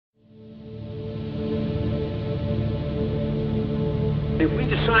If we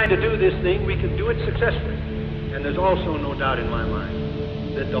decide to do this thing, we can do it successfully. And there's also no doubt in my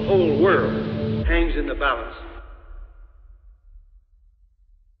mind that the whole world hangs in the balance.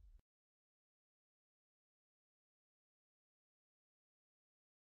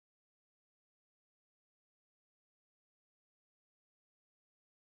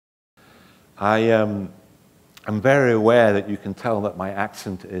 I'm very aware that you can tell that my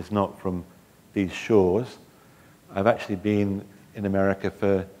accent is not from these shores. I've actually been in America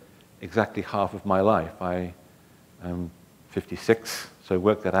for exactly half of my life. I am 56, so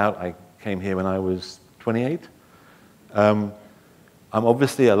work that out. I came here when I was 28. I'm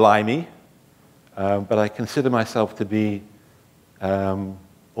obviously a limey, but I consider myself to be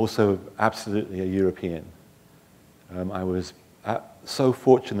also absolutely a European. I was so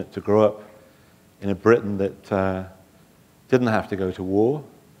fortunate to grow up in a Britain that didn't have to go to war.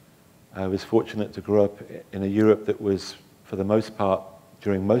 I was fortunate to grow up in a Europe that was, for the most part,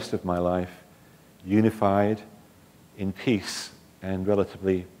 during most of my life, unified, in peace, and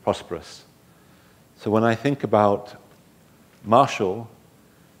relatively prosperous. So when I think about Marshall,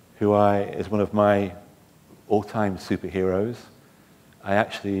 who is one of my all-time superheroes, I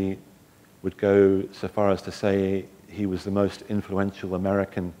actually would go so far as to say he was the most influential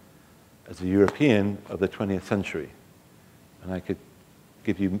American as a European of the 20th century. And I could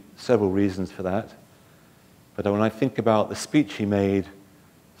give you several reasons for that. But when I think about the speech he made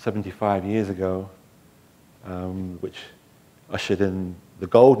 75 years ago, which ushered in the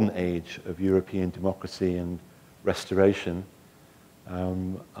golden age of European democracy and restoration,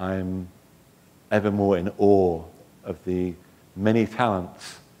 I'm ever more in awe of the many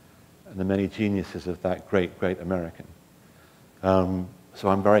talents and the many geniuses of that great, great American. So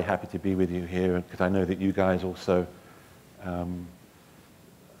I'm very happy to be with you here, because I know that you guys also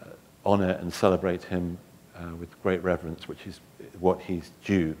honor and celebrate him with great reverence, which is what he's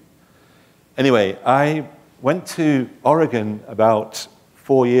due. Anyway, I went to Oregon about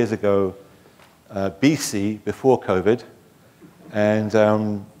 4 years ago, BC, before COVID, and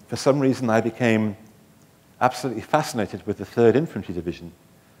for some reason I became absolutely fascinated with the 3rd Infantry Division.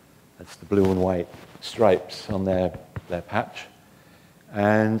 That's the blue and white stripes on their patch.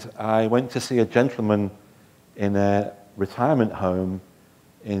 And I went to see a gentleman in a retirement home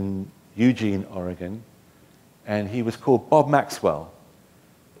in Eugene, Oregon, and he was called Bob Maxwell.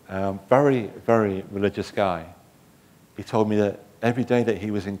 Very, very religious guy. He told me that every day that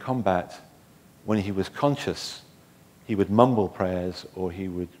he was in combat, when he was conscious, he would mumble prayers or he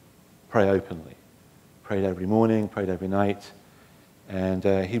would pray openly. Prayed every morning, prayed every night. And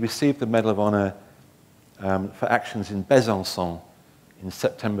he received the Medal of Honor for actions in Besançon in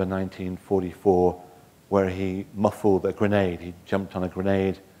September 1944, where he muffled a grenade. He jumped on a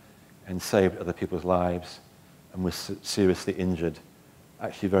grenade and saved other people's lives and was seriously injured.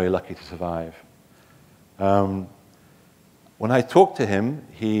 Actually very lucky to survive. When I talked to him,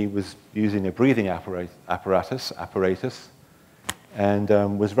 he was using a breathing apparatus, and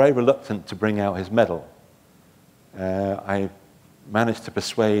was very reluctant to bring out his medal. I managed to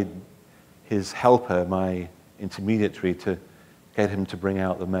persuade his helper, my intermediary, to get him to bring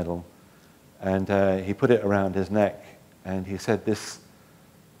out the medal. And he put it around his neck, and he said, this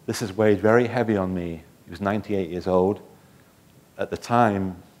has weighed very heavy on me. He was 98 years old. At the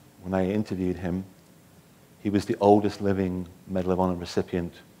time, when I interviewed him, he was the oldest living Medal of Honor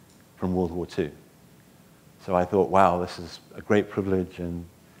recipient from World War II. So I thought, wow, this is a great privilege, and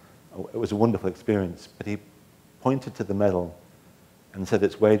it was a wonderful experience. But he pointed to the medal and said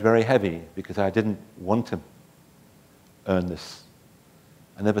it's weighed very heavy because I didn't want to earn this.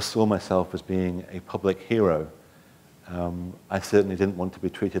 I never saw myself as being a public hero. I certainly didn't want to be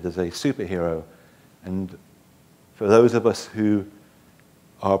treated as a superhero. And for those of us who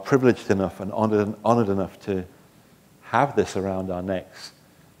are privileged enough and honored enough to have this around our necks,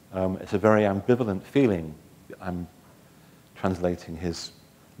 it's a very ambivalent feeling. I'm translating his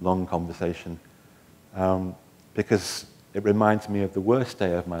long conversation because it reminds me of the worst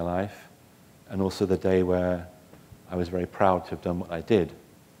day of my life and also the day where I was very proud to have done what I did.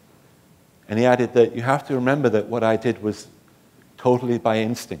 And he added that you have to remember that what I did was totally by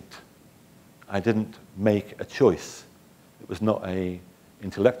instinct. I didn't make a choice. It was not an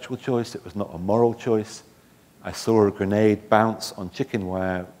intellectual choice. It was not a moral choice. I saw a grenade bounce on chicken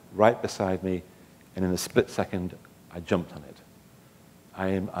wire right beside me, and in a split second, I jumped on it.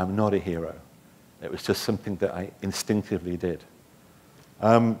 I'm not a hero. It was just something that I instinctively did.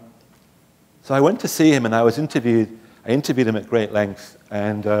 So I went to see him, and I interviewed him at great length,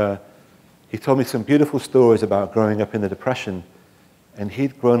 and he told me some beautiful stories about growing up in the Depression. And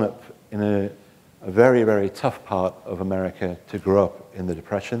he'd grown up in a very, very tough part of America to grow up in the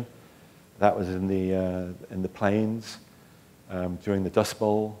Depression. That was in the plains during the Dust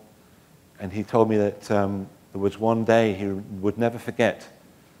Bowl. And he told me that there was one day he would never forget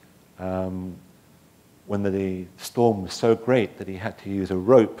when the storm was so great that he had to use a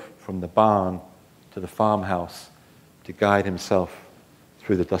rope from the barn to the farmhouse to guide himself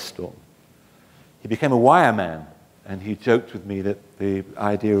through the dust storm. He became a wire man, and he joked with me that the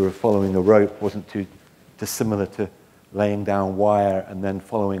idea of following a rope wasn't too dissimilar to laying down wire and then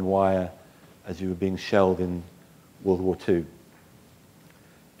following wire as you were being shelled in World War II.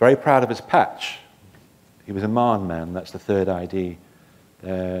 Very proud of his patch. He was a Marne man, that's the third ID.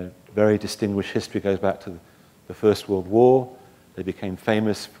 Their very distinguished history goes back to the First World War. They became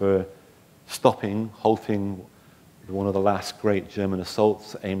famous for halting one of the last great German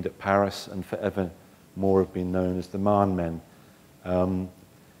assaults aimed at Paris, and forever more have been known as the Marne men.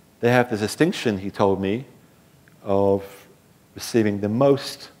 They have the distinction, he told me, of receiving the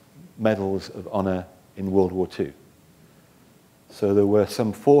most medals of honor in World War II. So there were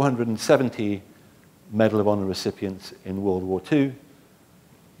some 470 Medal of Honor recipients in World War II.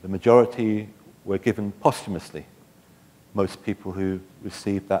 The majority were given posthumously. Most people who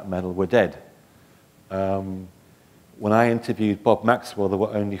received that medal were dead. When I interviewed Bob Maxwell, there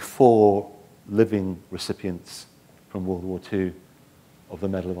were only 4 living recipients from World War II of the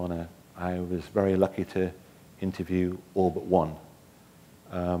Medal of Honor. I was very lucky to interview all but one.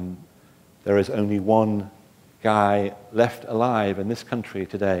 There is only one guy left alive in this country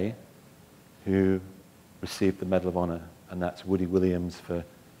today who received the Medal of Honor, and that's Woody Williams for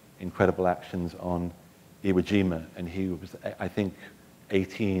incredible actions on Iwo Jima, and he was, I think,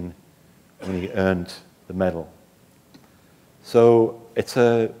 18 when he earned the medal. So it's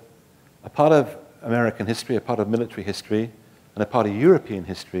a part of American history, a part of military history, and a part of European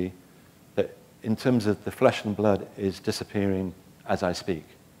history that, in terms of the flesh and blood, is disappearing as I speak.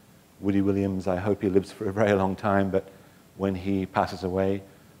 Woody Williams, I hope he lives for a very long time, but when he passes away,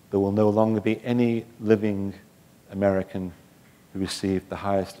 there will no longer be any living American who received the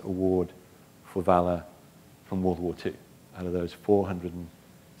highest award for valor from World War II, out of those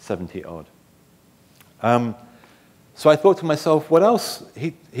 470 odd. So I thought to myself, what else?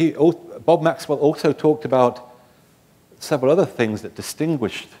 Bob Maxwell also talked about several other things that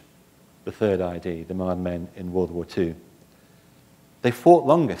distinguished the Third ID, the Marne men in World War II. They fought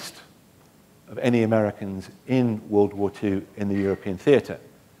longest of any Americans in World War II in the European theater.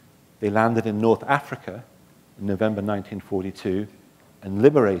 They landed in North Africa in November 1942 and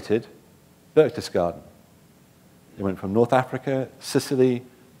liberated Berchtesgaden. They went from North Africa, Sicily,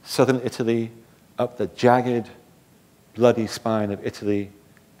 southern Italy, up the jagged, bloody spine of Italy,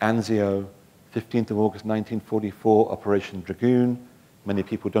 Anzio, 15th of August 1944, Operation Dragoon. Many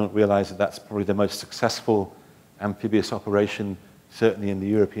people don't realize that that's probably the most successful amphibious operation, certainly in the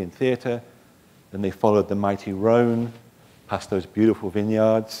European theater. Then they followed the mighty Rhone, past those beautiful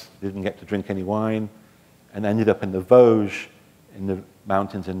vineyards, didn't get to drink any wine, and ended up in the Vosges in the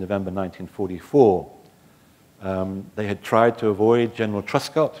mountains in November 1944. They had tried to avoid General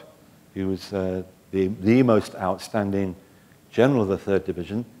Truscott, who was the most outstanding general of the 3rd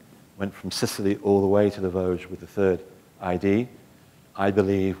Division, went from Sicily all the way to the Vosges with the 3rd ID. I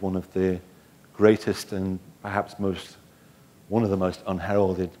believe one of the greatest and perhaps one of the most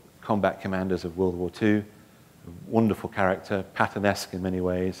unheralded combat commanders of World War II. A wonderful character, Patton-esque in many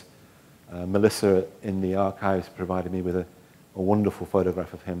ways. Melissa in the archives provided me with a wonderful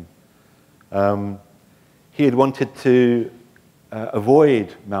photograph of him. He had wanted to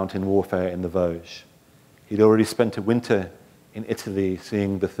avoid mountain warfare in the Vosges. He'd already spent a winter in Italy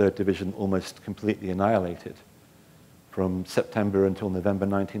seeing the 3rd Division almost completely annihilated. From September until November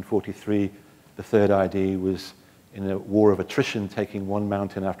 1943, the 3rd ID was in a war of attrition, taking one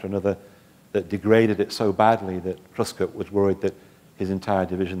mountain after another that degraded it so badly that Truscott was worried that his entire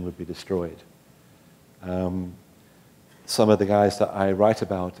division would be destroyed. Some of the guys that I write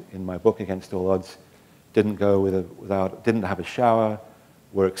about in my book, Against All Odds, didn't have a shower,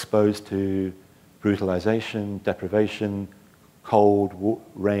 were exposed to brutalization, deprivation, cold,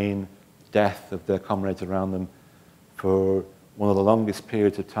 rain, death of their comrades around them for one of the longest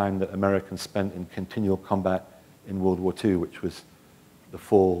periods of time that Americans spent in continual combat in World War II, which was the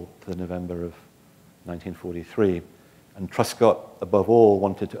fall to the November of 1943. And Truscott, above all,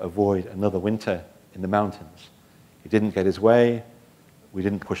 wanted to avoid another winter in the mountains. He didn't get his way. We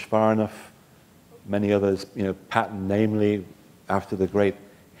didn't push far enough. Many others, Patton, namely, after the great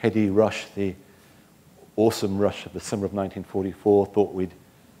heady rush, the awesome rush of the summer of 1944, thought we'd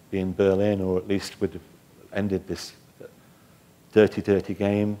be in Berlin, or at least would have ended this dirty, dirty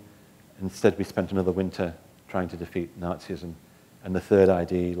game. Instead, we spent another winter trying to defeat Nazism, and the Third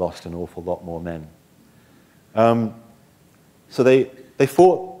ID lost an awful lot more men. So they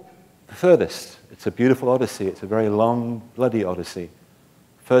fought the furthest. It's a beautiful odyssey. It's a very long, bloody odyssey.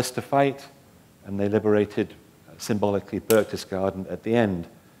 First to fight, and they liberated, symbolically, Berchtesgaden at the end.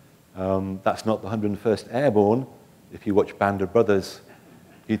 That's not the 101st Airborne. If you watch Band of Brothers,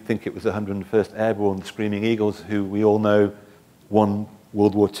 you'd think it was the 101st Airborne, the Screaming Eagles, who we all know won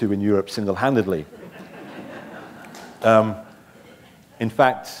World War II in Europe single-handedly. In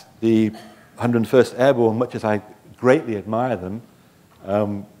fact, the 101st Airborne, much as I greatly admire them,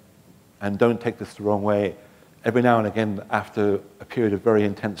 and don't take this the wrong way, every now and again, after a period of very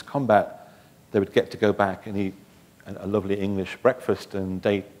intense combat, they would get to go back and eat a lovely English breakfast and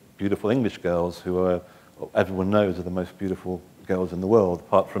date beautiful English girls who are, everyone knows, are the most beautiful girls in the world,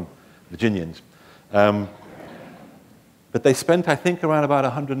 apart from Virginians. But they spent, I think, around about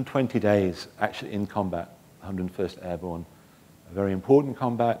 120 days actually in combat, 101st Airborne. A very important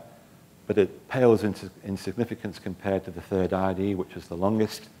combat, but it pales in significance compared to the 3rd ID, which was the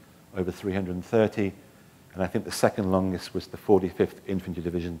longest, over 330. And I think the second longest was the 45th Infantry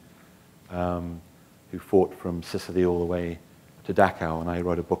Division, who fought from Sicily all the way to Dachau. And I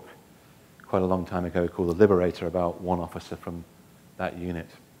wrote a book quite a long time ago called The Liberator about one officer from that unit.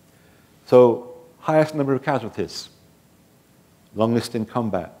 So, highest number of casualties, longest in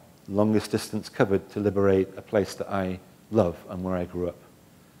combat, longest distance covered to liberate a place that I love and where I grew up.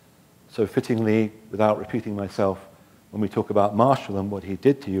 So fittingly, without repeating myself, when we talk about Marshall and what he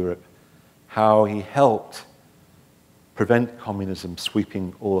did to Europe, how he helped prevent communism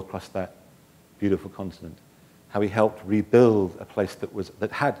sweeping all across that beautiful continent, how he helped rebuild a place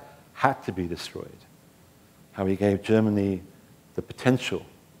that had to be destroyed, how he gave Germany the potential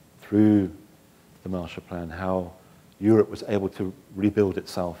through the Marshall Plan, how Europe was able to rebuild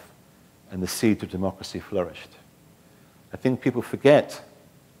itself and the seeds of democracy flourished. I think people forget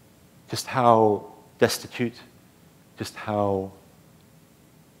just how destitute, just how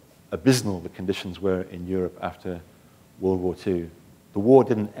abysmal the conditions were in Europe after World War II. The war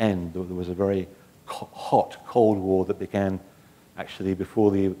didn't end. There was a very hot, cold war that began actually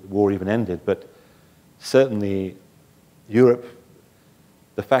before the war even ended. But certainly Europe,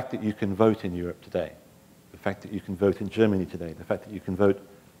 the fact that you can vote in Europe today, the fact that you can vote in Germany today, the fact that you can vote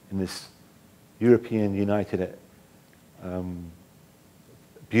in this European united,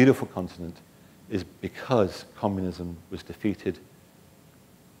 beautiful continent is because communism was defeated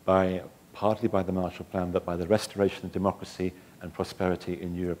partly by the Marshall Plan, but by the restoration of democracy and prosperity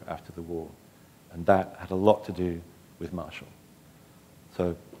in Europe after the war. And that had a lot to do with Marshall.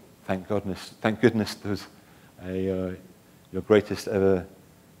 So thank goodness there's your greatest ever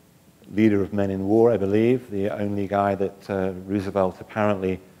leader of men in war, I believe, the only guy that Roosevelt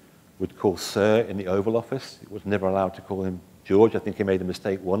apparently would call Sir in the Oval Office. He was never allowed to call him George. I think he made a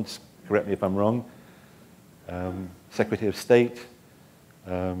mistake once. Correct me if I'm wrong. Secretary of State,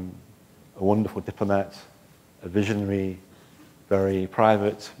 a wonderful diplomat, a visionary, very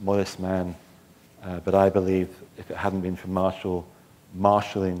private, modest man. But I believe if it hadn't been for Marshall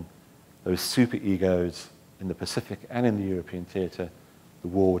marshalling those super egos in the Pacific and in the European theater, the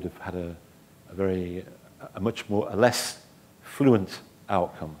war would have had a less fluent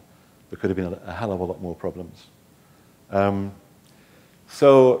outcome. There could have been a hell of a lot more problems.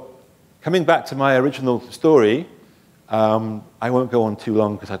 So coming back to my original story, I won't go on too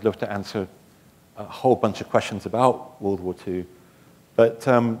long because I'd love to answer a whole bunch of questions about World War II. But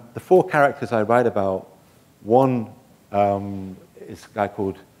the 4 characters I write about, one is a guy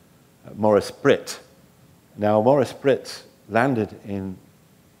called Maurice Britt. Now, Maurice Britt landed in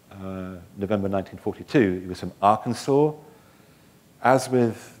November 1942. He was from Arkansas. As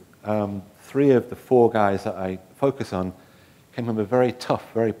with 3 of the 4 guys that I focus on, came from a very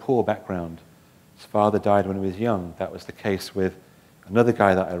tough, very poor background. His father died when he was young. That was the case with another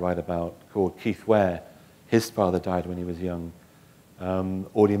guy that I write about called Keith Ware. His father died when he was young.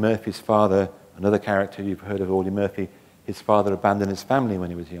 Audie Murphy's father, another character, you've heard of Audie Murphy, his father abandoned his family when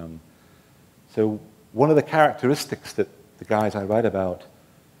he was young. So one of the characteristics that the guys I write about,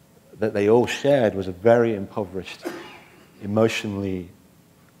 that they all shared, was a very impoverished, emotionally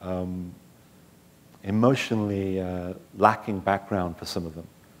lacking background for some of them.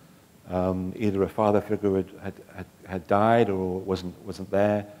 Either a father figure had died or wasn't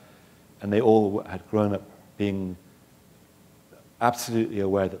there, and they all had grown up being absolutely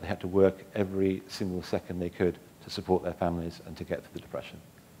aware that they had to work every single second they could to support their families and to get through the Depression.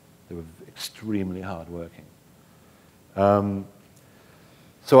 They were extremely hard working.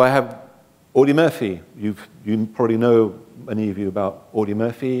 So I have Audie Murphy, you probably know, many of you, about Audie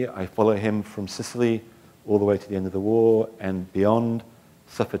Murphy. I follow him from Sicily all the way to the end of the war and beyond.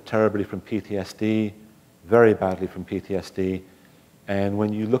 Suffered terribly from PTSD, very badly from PTSD. And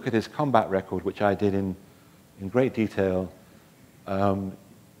when you look at his combat record, which I did in great detail,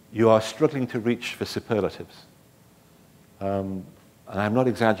 you are struggling to reach for superlatives. And I'm not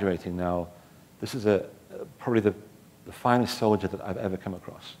exaggerating now. This is probably the finest soldier that I've ever come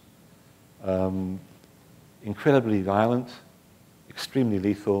across. Incredibly violent, extremely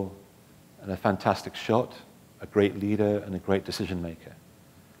lethal, and a fantastic shot, a great leader, and a great decision maker.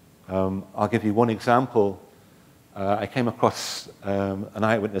 I'll give you one example. I came across an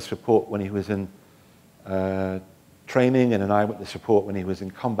eyewitness report when he was in training and an eyewitness report when he was in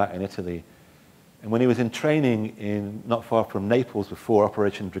combat in Italy. And when he was in training not far from Naples before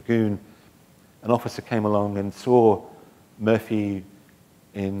Operation Dragoon, an officer came along and saw Murphy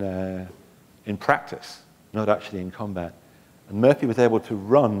in practice, not actually in combat. And Murphy was able to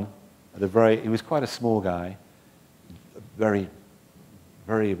run at he was quite a small guy, very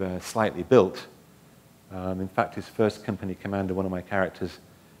slightly built. In fact, his first company commander, one of my characters,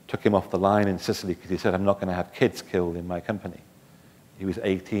 took him off the line in Sicily because he said, "I'm not going to have kids killed in my company." He was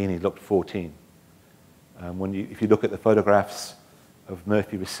 18, he looked 14. If you look at the photographs of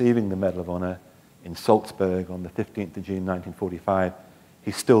Murphy receiving the Medal of Honor in Salzburg on the 15th of June, 1945,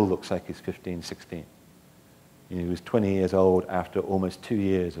 he still looks like he's 15, 16. He was 20 years old after almost 2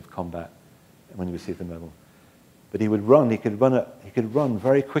 years of combat when he received the medal. But he could run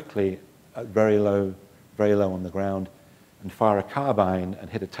very quickly at very low on the ground and fire a carbine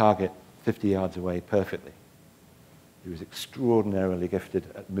and hit a target 50 yards away perfectly. He was extraordinarily gifted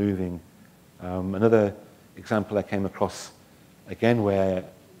at moving. Another example I came across, again, where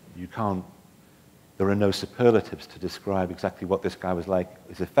there are no superlatives to describe exactly what this guy was like,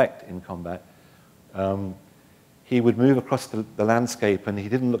 his effect in combat. He would move across the landscape, and he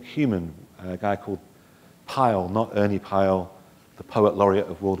didn't look human. A guy called Pyle, not Ernie Pyle, the poet laureate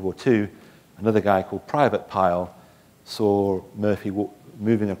of World War II, another guy called Private Pyle, saw Murphy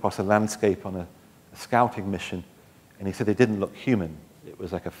moving across a landscape on a scouting mission, and he said it didn't look human. It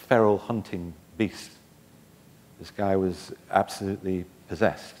was like a feral hunting beast. This guy was absolutely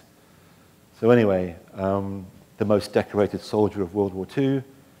possessed. So anyway, the most decorated soldier of World War II,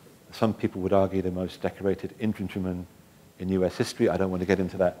 some people would argue the most decorated infantryman in US history. I don't want to get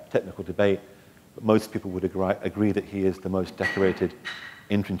into that technical debate, but most people would agree that he is the most decorated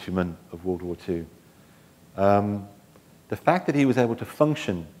infantryman of World War II. The fact that he was able to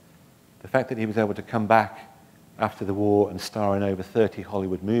function, the fact that he was able to come back after the war and star in over 30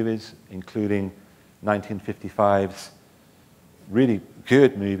 Hollywood movies, including 1955's really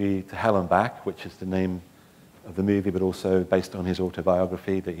good movie, To Hell and Back, which is the name of the movie, but also based on his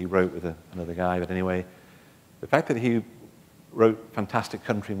autobiography that he wrote with another guy. But anyway, the fact that he wrote fantastic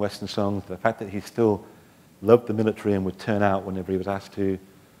country and western songs, the fact that he still loved the military and would turn out whenever he was asked to,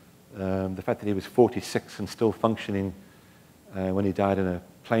 the fact that he was 46 and still functioning when he died in a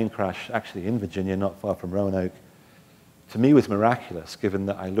plane crash, actually in Virginia, not far from Roanoke, to me was miraculous, given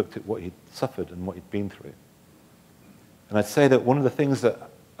that I looked at what he'd suffered and what he'd been through. And I'd say that one of the things that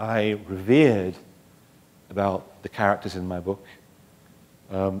I revered about the characters in my book,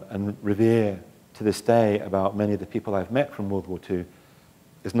 and revere to this day about many of the people I've met from World War II,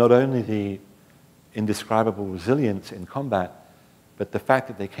 is not only the indescribable resilience in combat, but the fact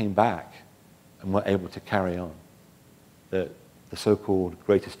that they came back and were able to carry on. The so-called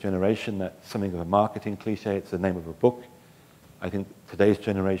greatest generation, that's something of a marketing cliche, it's the name of a book. I think today's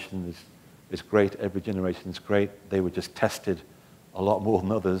generation is great, every generation is great. They were just tested a lot more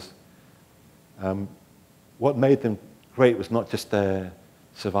than others. What made them great was not just their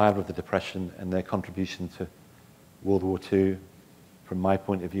survival of the Depression and their contribution to World War II, from my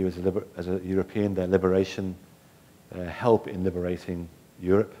point of view as a European, their liberation, their help in liberating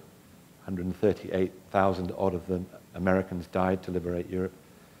Europe. 138,000 odd of the Americans died to liberate Europe.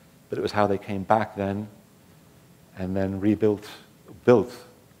 But it was how they came back then and then built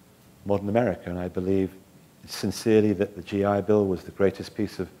modern America. And I believe sincerely that the GI Bill was the greatest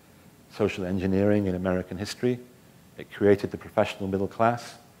piece of social engineering in American history. It created the professional middle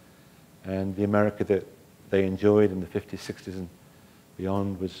class, and the America that they enjoyed in the 50s, 60s, and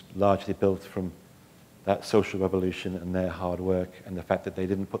beyond was largely built from that social revolution and their hard work, and the fact that they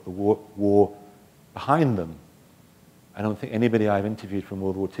didn't put the war behind them. I don't think anybody I've interviewed from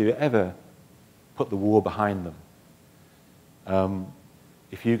World War II ever put the war behind them.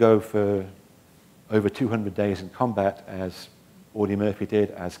 If you go for over 200 days in combat, as Audie Murphy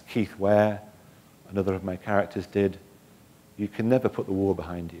did, as Keith Ware, another of my characters, did, you can never put the war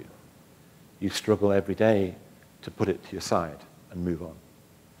behind you. you struggle every day to put it to your side and move on.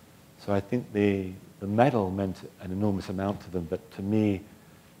 So I think the medal meant an enormous amount to them, but to me,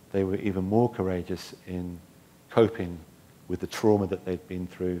 they were even more courageous in coping with the trauma that they'd been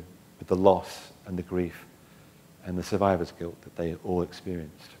through, with the loss and the grief and the survivor's guilt that they all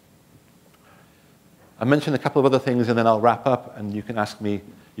experienced. I mentioned a couple of other things, and then I'll wrap up, and you can ask me,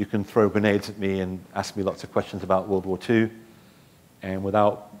 you can throw grenades at me and ask me lots of questions about World War II. And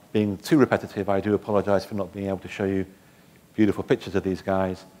without being too repetitive, I do apologize for not being able to show you beautiful pictures of these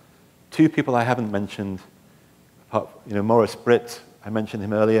guys. Two people I haven't mentioned, Maurice, Britt, I mentioned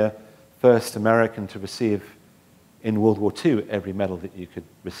him earlier, first American to receive in World War II every medal that you could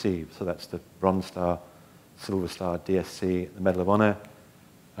receive. So that's the Bronze Star, Silver Star, DSC, the Medal of Honor.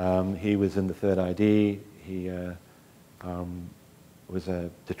 He was in the 3rd ID. He was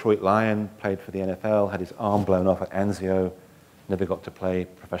a Detroit Lion, played for the NFL, had his arm blown off at Anzio, never got to play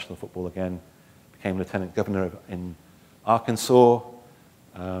professional football again, became lieutenant governor in Arkansas,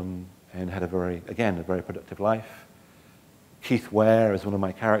 and had a very productive life. Keith Ware is one of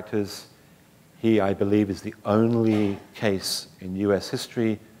my characters. He, I believe, is the only case in US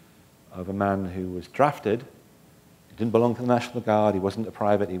history of a man who was drafted. He didn't belong to the National Guard, he wasn't a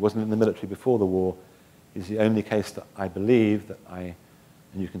private, he wasn't in the military before the war. He's the only case that I believe that and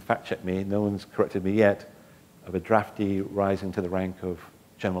you can fact check me, no one's corrected me yet, of a draftee rising to the rank of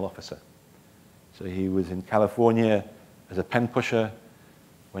general officer. So he was in California as a pen pusher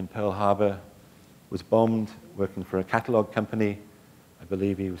when Pearl Harbor was bombed, working for a catalog company. I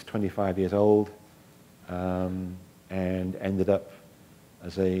believe he was 25 years old, and ended up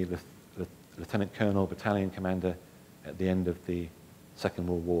as a lieutenant colonel, battalion commander at the end of the Second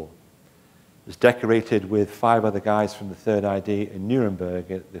World War. He was decorated with 5 other guys from the 3rd ID in Nuremberg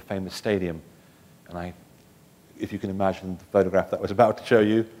at the famous stadium. And if you can imagine the photograph that I was about to show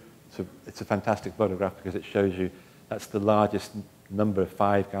you, it's a fantastic photograph because it shows you that's the largest number of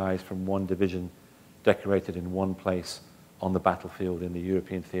 5 guys from one division decorated in one place on the battlefield in the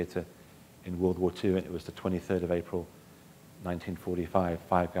European theater in World War II, and it was the 23rd of April, 1945.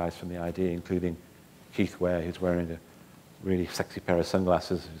 5 guys from the ID, including Keith Ware, who's wearing a really sexy pair of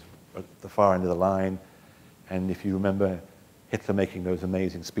sunglasses, who's at the far end of the line. And if you remember Hitler making those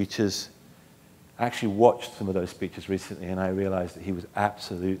amazing speeches, I actually watched some of those speeches recently, and I realized that he was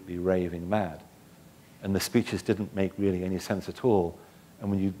absolutely raving mad. And the speeches didn't make really any sense at all.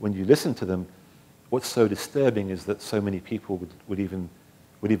 And when you listen to them, what's so disturbing is that so many people would even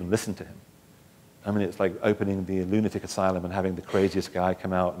listen to him. I mean, it's like opening the lunatic asylum and having the craziest guy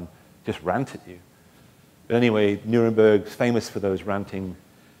come out and just rant at you. But anyway, Nuremberg's famous for those ranting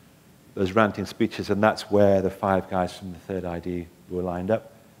speeches, and that's where the 5 guys from the 3rd ID were lined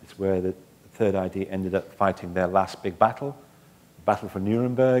up. It's where the 3rd ID ended up fighting their last big battle, the Battle for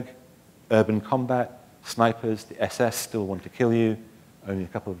Nuremberg, urban combat, snipers, the SS still want to kill you, only a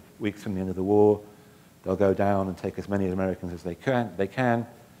couple of weeks from the end of the war. They'll go down and take as many Americans as they can.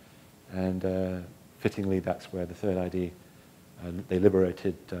 And fittingly, that's where the 3rd ID, they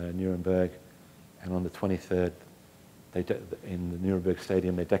liberated Nuremberg. And on the 23rd, in the Nuremberg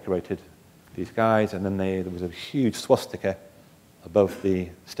Stadium, they decorated these guys. And then there was a huge swastika above the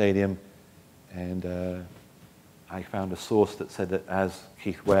stadium. And I found a source that said that as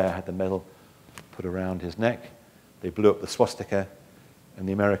Keith Ware had the medal put around his neck, they blew up the swastika. And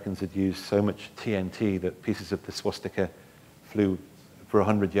the Americans had used so much TNT that pieces of the swastika flew for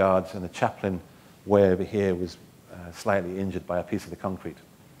 100 yards, and the chaplain way over here was slightly injured by a piece of the concrete.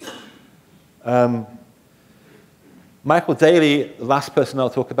 Michael Daly, the last person I'll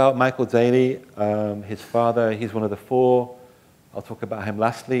talk about, Michael Daly, his father, he's one of the 4. I'll talk about him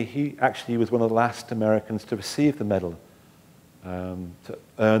lastly. He actually was one of the last Americans to receive the medal, to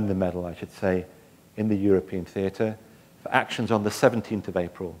earn the medal, I should say, in the European theater, for actions on the 17th of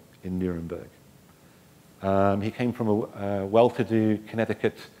April in Nuremberg. He came from a well-to-do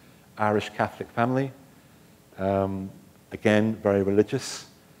Connecticut Irish Catholic family. Again, very religious.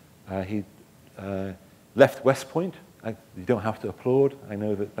 He left West Point. You don't have to applaud. I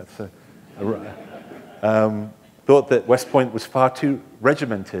know that that's thought that West Point was far too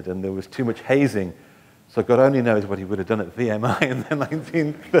regimented and there was too much hazing. So God only knows what he would have done at VMI in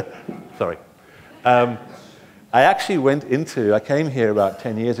the Sorry. I came here about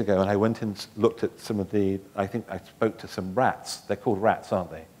 10 years ago, and I went and looked at some of I spoke to some rats. They're called rats,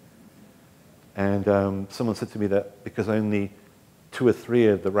 aren't they? And someone said to me that because only 2 or 3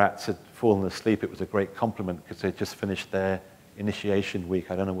 of the rats had fallen asleep, it was a great compliment because they'd just finished their initiation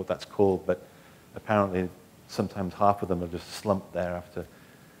week. I don't know what that's called, but apparently sometimes half of them are just slumped there after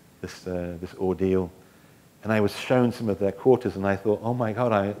this ordeal. And I was shown some of their quarters, and I thought, oh my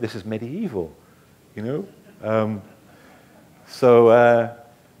God, this is medieval, you know? So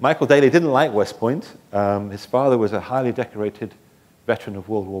Michael Daly didn't like West Point. His father was a highly decorated veteran of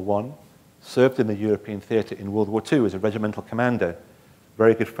World War I, served in the European theater in World War II as a regimental commander,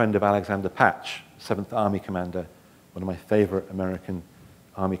 very good friend of Alexander Patch, 7th Army commander, one of my favorite American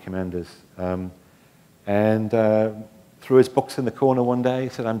Army commanders. And threw his books in the corner one day,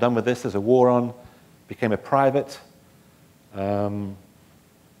 said, I'm done with this, there's a war on, became a private,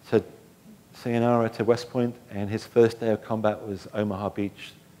 said sayonara to West Point, and his first day of combat was Omaha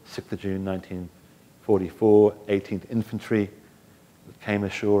Beach, 6th of June, 1944, 18th Infantry, came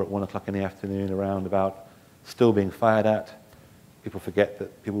ashore at 1 o'clock in the afternoon around about, still being fired at. People forget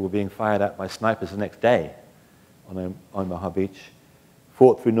that people were being fired at by snipers the next day on Omaha Beach.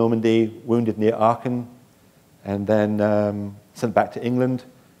 Fought through Normandy, wounded near Aachen, and then sent back to England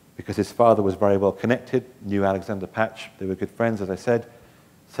because his father was very well connected, knew Alexander Patch. They were good friends, as I said.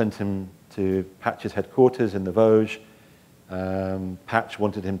 Sent him to Patch's headquarters in the Vosges. Patch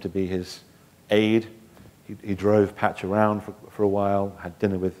wanted him to be his aide. He drove Patch around for a while, had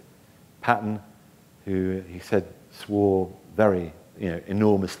dinner with Patton, who he said swore very,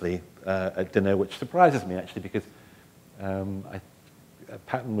 enormously at dinner, which surprises me actually, because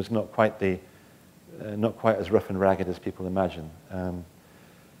Patton was not quite as rough and ragged as people imagine.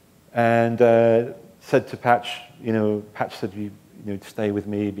 And said to Patch, Patch said, stay with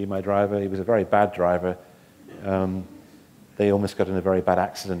me, be my driver. He was a very bad driver. They almost got in a very bad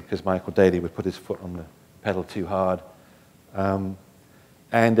accident because Michael Daly would put his foot on the pedal too hard. And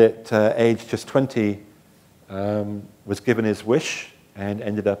at age just 20, was given his wish and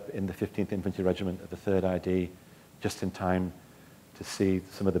ended up in the 15th Infantry Regiment of the 3rd ID, just in time to see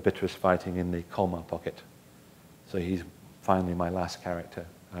some of the bitterest fighting in the Colmar pocket. So he's finally my last character.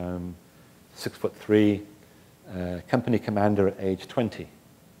 6'3", company commander at age 20.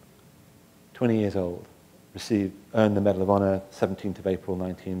 20 years old. Earned the Medal of Honor 17th of April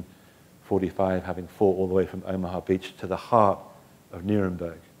 1945, having fought all the way from Omaha Beach to the heart of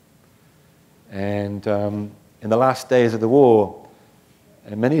Nuremberg. And in the last days of the war,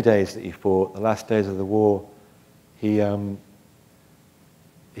 and many days that he fought, the last days of the war, he had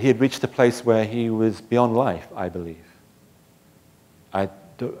reached a place where he was beyond life, I believe. I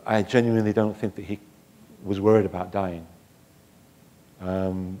genuinely don't think that he was worried about dying.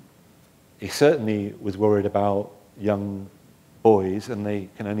 He certainly was worried about young boys, and they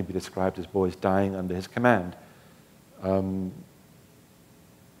can only be described as boys dying under his command.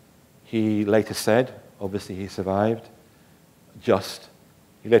 He later said, obviously he survived, he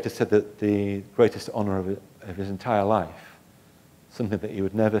later said that the greatest honor of his entire life, something that he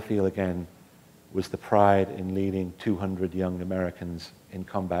would never feel again, was the pride in leading 200 young Americans in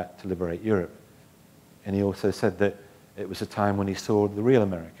combat to liberate Europe. And he also said that it was a time when he saw the real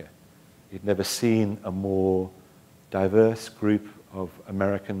America. He'd never seen a more diverse group of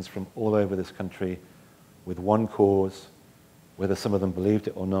Americans from all over this country with one cause, whether some of them believed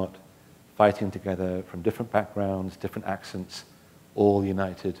it or not, fighting together from different backgrounds, different accents, all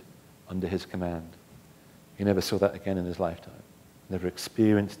united under his command. He never saw that again in his lifetime. Never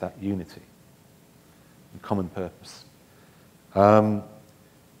experienced that unity and common purpose. And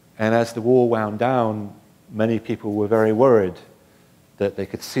as the war wound down, many people were very worried that they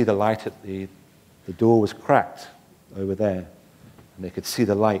could see the light at the door was cracked over there, and they could see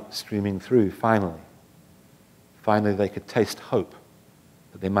the light streaming through finally. Finally, they could taste hope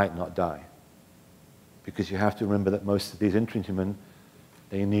that they might not die. Because you have to remember that most of these infantrymen,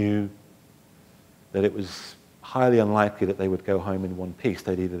 they knew that it was highly unlikely that they would go home in one piece.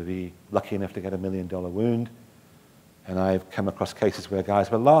 They'd either be lucky enough to get $1 million wound, and I've come across cases where guys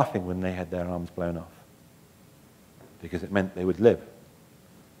were laughing when they had their arms blown off, because it meant they would live.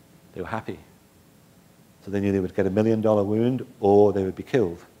 They were happy. So they knew they would get $1 million wound, or they would be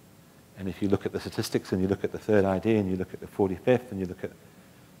killed. And if you look at the statistics, and you look at the 3rd ID, and you look at the 45th, and you look at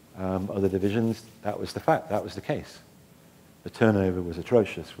other divisions, that was the fact, that was the case. The turnover was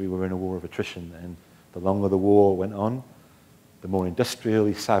atrocious. We were in a war of attrition, and the longer the war went on, the more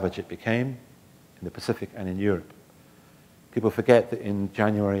industrially savage it became in the Pacific and in Europe. People forget that in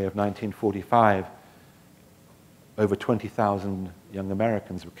January of 1945, over 20,000 young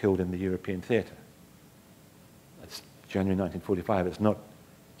Americans were killed in the European theater. That's January 1945. It's not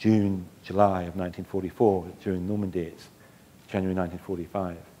June, July of 1944 during Normandy. It's January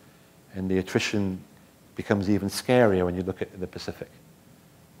 1945. And the attrition becomes even scarier when you look at the Pacific.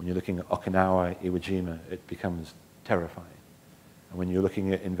 When you're looking at Okinawa, Iwo Jima, it becomes terrifying. And when you're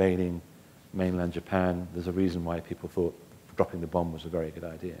looking at invading mainland Japan, there's a reason why people thought dropping the bomb was a very good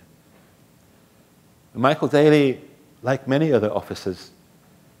idea. Michael Daly, like many other officers,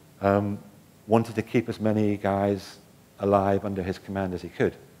 wanted to keep as many guys alive under his command as he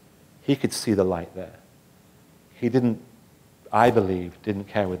could. He could see the light there. He didn't, I believe, didn't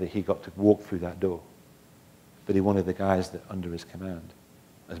care whether he got to walk through that door, but he wanted the guys that under his command,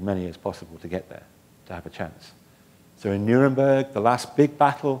 as many as possible, to get there, to have a chance. So in Nuremberg, the last big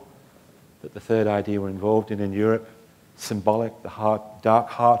battle that the Third ID were involved in Europe, symbolic, the dark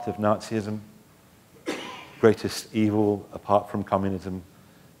heart of Nazism, greatest evil apart from communism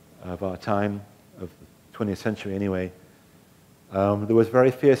of our time, of the 20th century anyway. There was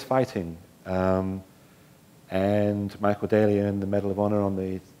very fierce fighting, and Michael Daly earned the Medal of Honor on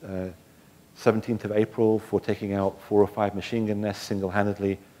the 17th of April for taking out 4 or 5 machine gun nests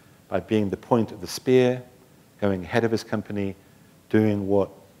single-handedly by being the point of the spear, going ahead of his company, doing what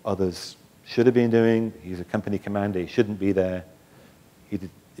others should have been doing. He's a company commander. He shouldn't be there.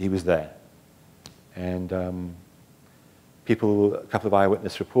 He was there. And a couple of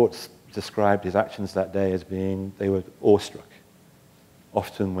eyewitness reports described his actions that day as being, they were awestruck.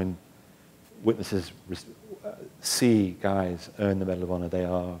 Often when witnesses see guys earn the Medal of Honor, they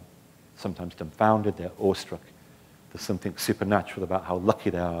are sometimes dumbfounded, they're awestruck. There's something supernatural about how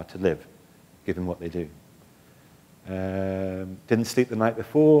lucky they are to live, given what they do. Didn't sleep the night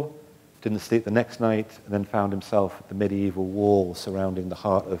before, didn't sleep the next night, and then found himself at the medieval wall surrounding the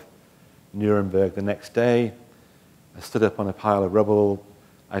heart of Nuremberg the next day. I stood up on a pile of rubble.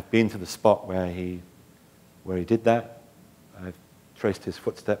 I've been to the spot where he did that. I've traced his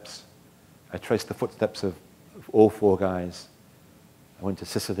footsteps. I traced the footsteps of all 4 guys. I went to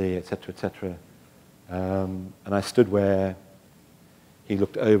Sicily, etc., etc. And I stood where he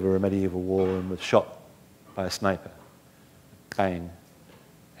looked over a medieval wall and was shot by a sniper. Bang.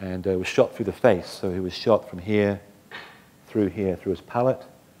 And was shot through the face. So he was shot from here, through his palate,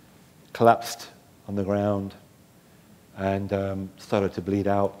 collapsed on the ground, and started to bleed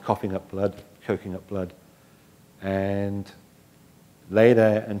out, coughing up blood, choking up blood, and lay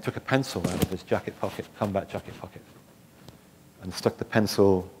there and took a pencil out of his jacket pocket, combat jacket pocket, and stuck the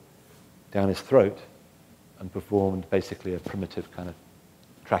pencil down his throat and performed basically a primitive kind of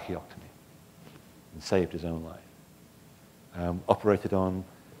tracheotomy and saved his own life. Operated on,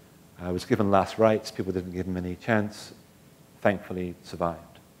 was given last rites, people didn't give him any chance, thankfully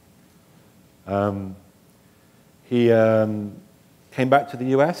survived. He came back to the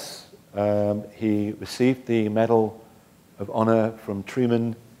US. He received the Medal of Honor from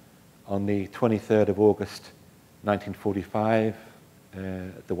Truman on the 23rd of August, 1945,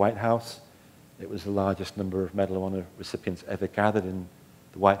 at the White House. It was the largest number of Medal of Honor recipients ever gathered in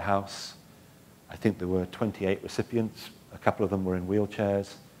the White House. I think there were 28 recipients. A couple of them were in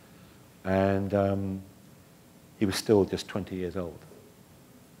wheelchairs. And he was still just 20 years old.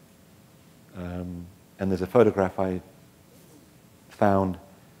 And there's a photograph I found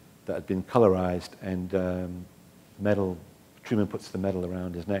that had been colorized, and Truman puts the medal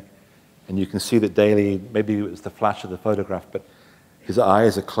around his neck. And you can see that Daly, maybe it was the flash of the photograph, but his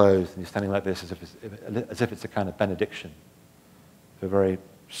eyes are closed, and he's standing like this as if it's a kind of benediction. A very,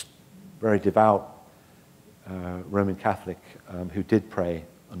 very devout Roman Catholic who did pray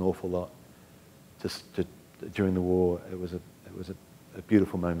an awful lot during the war. It was a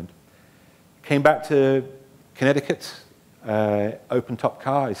beautiful moment. Came back to Connecticut, open-top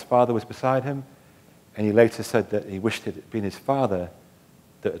car. His father was beside him, and he later said that he wished it had been his father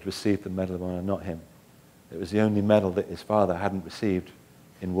that had received the Medal of Honor, not him. It was the only medal that his father hadn't received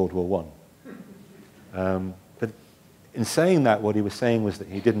in World War I. But in saying that, what he was saying was that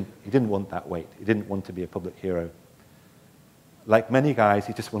he didn't want that weight. He didn't want to be a public hero. Like many guys,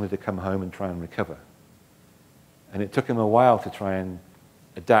 he just wanted to come home and try and recover. And it took him a while to try and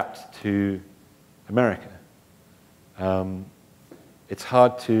adapt to America. It's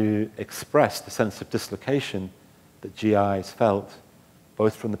hard to express the sense of dislocation that GIs felt,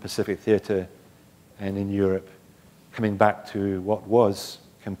 both from the Pacific Theater and in Europe, coming back to what was,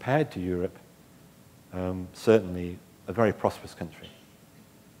 compared to Europe, certainly a very prosperous country.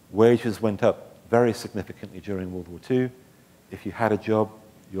 Wages went up very significantly during World War II. If you had a job,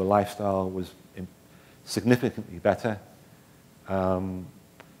 your lifestyle was significantly better.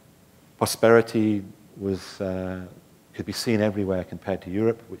 Prosperity could be seen everywhere compared to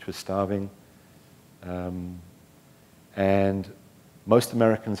Europe, which was starving. And most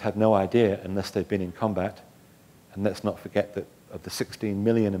Americans had no idea unless they'd been in combat. And let's not forget that of the 16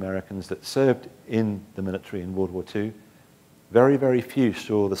 million Americans that served in the military in World War II, very, very few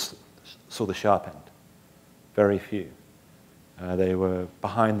saw the sharp end. Very few. They were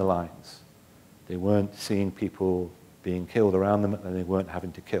behind the lines. They weren't seeing people being killed around them, and they weren't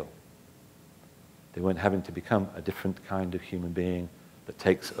having to kill. They weren't having to become a different kind of human being that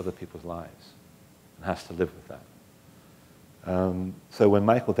takes other people's lives and has to live with that. So when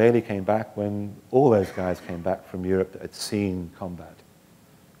Michael Daly came back, when all those guys came back from Europe that had seen combat,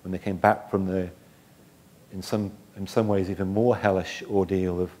 when they came back from the, in some ways, even more hellish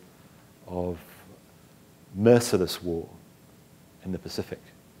ordeal of merciless war in the Pacific,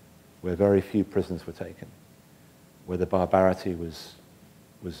 where very few prisoners were taken, where the barbarity was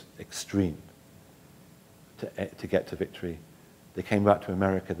extreme to get to victory, they came back to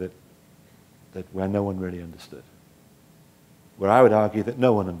America where no one really understood. Where I would argue that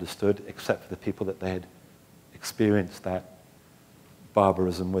no one understood except for the people that they had experienced that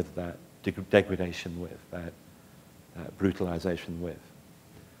barbarism with, that degradation with, that brutalization with.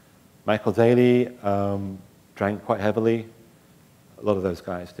 Michael Daly drank quite heavily. A lot of those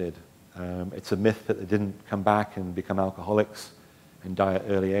guys did. It's a myth that they didn't come back and become alcoholics and die at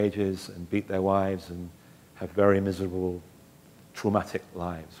early ages and beat their wives and have very miserable, traumatic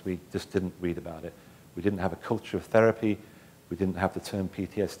lives. We just didn't read about it. We didn't have a culture of therapy. We didn't have the term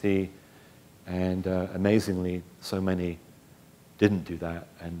PTSD. And amazingly, so many didn't do that.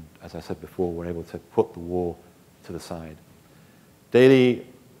 And as I said before, were able to put the war to the side. Daly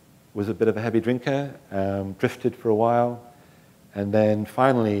was a bit of a heavy drinker, drifted for a while, and then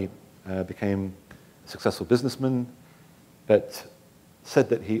finally became a successful businessman, but said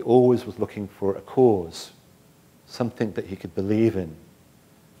that he always was looking for a cause, something that he could believe in,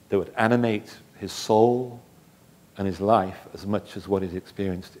 that would animate his soul and his life as much as what he'd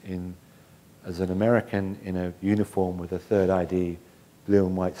experienced as an American in a uniform with a third ID, blue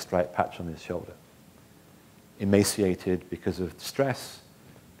and white striped patch on his shoulder. Emaciated because of stress,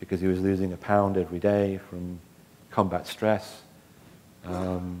 because he was losing a pound every day from combat stress.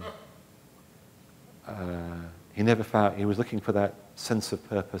 He never found, he was looking for that sense of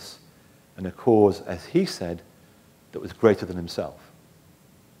purpose and a cause, as he said, that was greater than himself.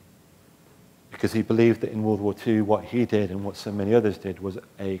 Because he believed that in World War II, what he did and what so many others did was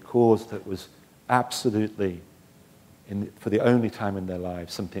a cause that was absolutely, for the only time in their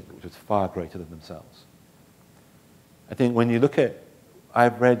lives, something that was far greater than themselves. I think when you look at,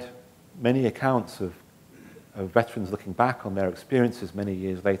 I've read many accounts of veterans looking back on their experiences many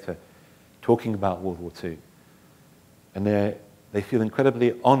years later, talking about World War II. And they feel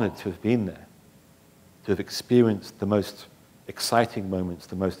incredibly honored to have been there, to have experienced the most exciting moments,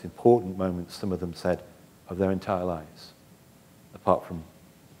 the most important moments, some of them said, of their entire lives, apart from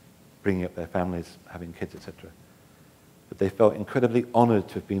bringing up their families, having kids, etc. But they felt incredibly honored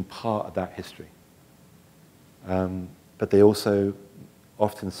to have been part of that history. But they also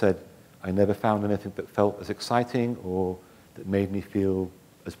often said, I never found anything that felt as exciting or that made me feel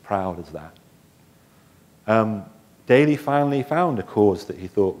as proud as that. Daly finally found a cause that he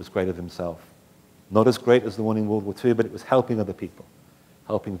thought was greater than himself. Not as great as the one in World War II, but it was helping other people,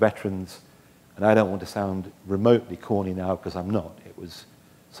 helping veterans. And I don't want to sound remotely corny now, because I'm not. It was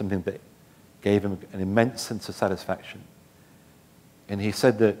something that gave him an immense sense of satisfaction. And he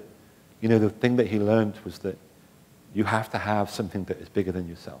said that, you know, the thing that he learned was that you have to have something that is bigger than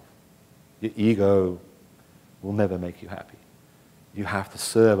yourself. Your ego will never make you happy. You have to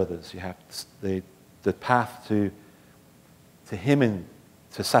serve others. You have to, the path to him and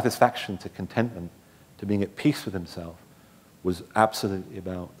to satisfaction, to contentment, to being at peace with himself, was absolutely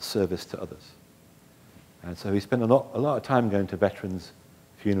about service to others. And so he spent a lot of time going to veterans'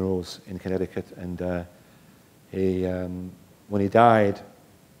 funerals in Connecticut. And when he died,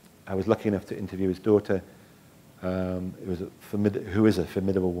 I was lucky enough to interview his daughter, who is a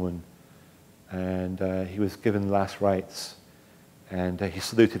formidable woman. And he was given last rites, and he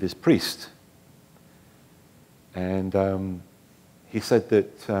saluted his priest. And he said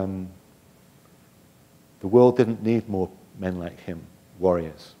that the world didn't need more men like him,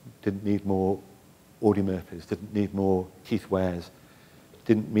 warriors. Didn't need more Audie Murphys, didn't need more Keith Wares,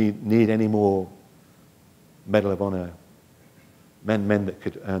 didn't need any more Medal of Honor, men that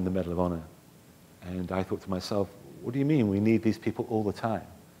could earn the Medal of Honor. And I thought to myself, what do you mean we need these people all the time?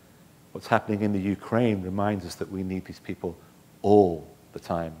 What's happening in the Ukraine reminds us that we need these people all the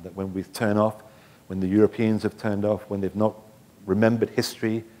time. That when we turn off, when the Europeans have turned off, when they've not remembered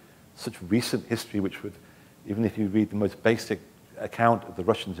history, such recent history, which would, even if you read the most basic account of the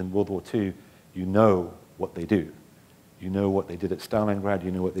Russians in World War II, you know what they do. You know what they did at Stalingrad,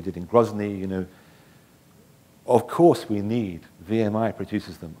 you know what they did in Grozny, you know. Of course we need, VMI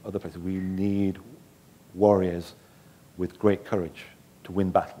produces them, other places, we need warriors with great courage to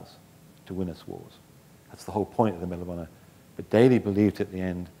win battles, to win us wars. That's the whole point of the Medal of Honor. But Daly believed at the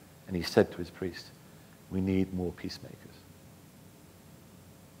end, and he said to his priest, we need more peacemakers.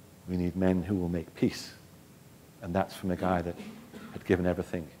 We need men who will make peace. And that's from a guy that had given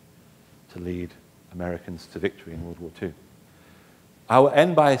everything to lead Americans to victory in World War II. I will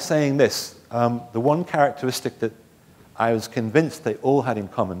end by saying this. The one characteristic that I was convinced they all had in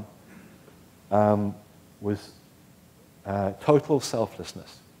common was total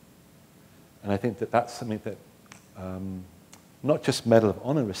selflessness. And I think that that's something that not just Medal of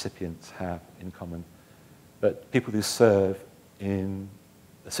Honor recipients have in common, but people who serve in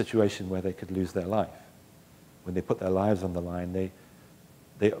a situation where they could lose their life. When they put their lives on the line, they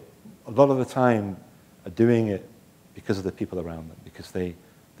a lot of the time are doing it because of the people around them, because they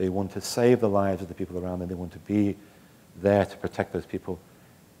want to save the lives of the people around them. They want to be there to protect those people.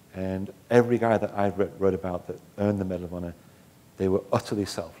 And every guy that I wrote about that earned the Medal of Honor, they were utterly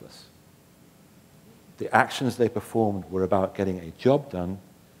selfless. The actions they performed were about getting a job done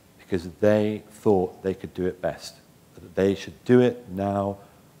because they thought they could do it best, that they should do it now,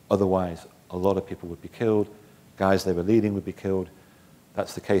 otherwise a lot of people would be killed, guys they were leading would be killed.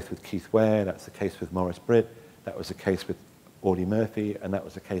 That's the case with Keith Ware, that's the case with Maurice Britt, that was the case with Audie Murphy, and that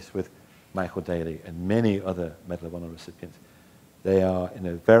was the case with Michael Daly and many other Medal of Honor recipients. They are in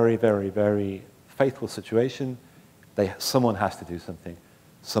a very, very, very faithful situation. Someone has to do something.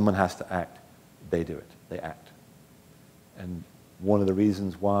 Someone has to act. They do it. They act. And one of the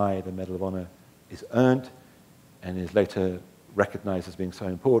reasons why the Medal of Honor is earned and is later recognized as being so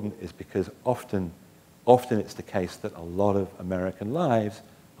important is because often it's the case that a lot of American lives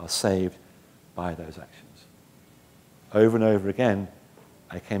are saved by those actions. Over and over again,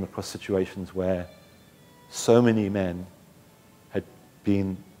 I came across situations where so many men had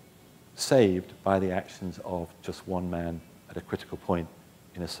been saved by the actions of just one man at a critical point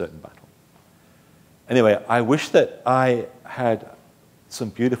in a certain battle. Anyway, I wish that I had some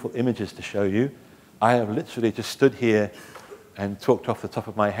beautiful images to show you. I have literally just stood here and talked off the top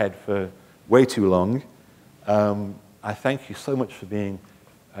of my head for way too long. I thank you so much for being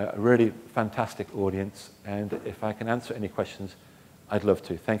a really fantastic audience, and if I can answer any questions, I'd love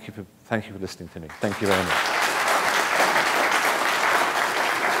to. Thank you for listening to me. Thank you very much.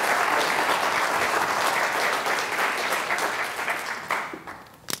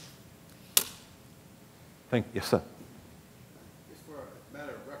 Yes, sir. Just for a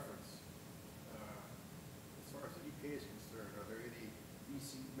matter of reference, as far as the UK is concerned, are there any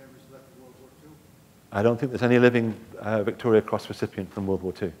VC members left in World War II? I don't think there's any living Victoria Cross recipient from World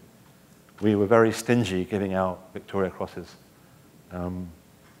War II. We were very stingy giving out Victoria Crosses.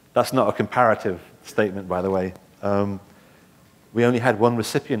 That's not a comparative statement, by the way. We only had one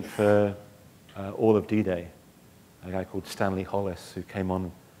recipient for all of D-Day, a guy called Stanley Hollis, who came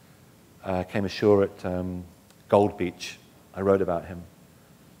ashore at Gold Beach. I wrote about him.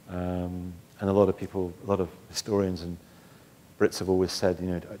 And a lot of historians and Brits have always said,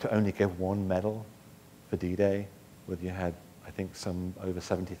 to only give one medal for D-Day, where you had, I think, over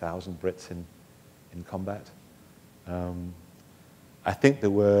 70,000 Brits in combat. I think there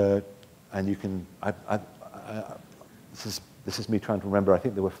were, and you can, this is me trying to remember, I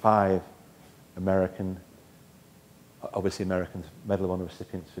think there were 5 obviously Americans, Medal of Honor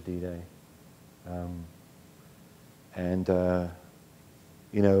recipients for D-Day.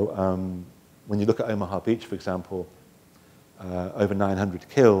 When you look at Omaha Beach, for example, over 900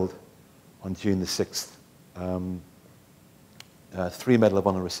 killed on June the 6th. 3 Medal of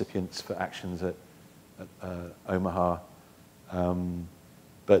Honor recipients for actions at Omaha.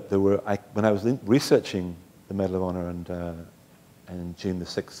 But there were, when I was researching the Medal of Honor and June the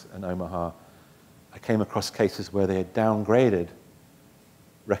 6th and Omaha, I came across cases where they had downgraded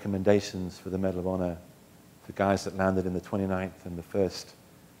recommendations for the Medal of Honor for guys that landed in the 29th and the 1st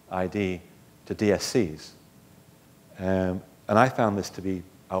ID to DSCs. And I found this to be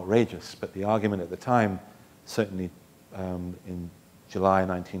outrageous, but the argument at the time, certainly in July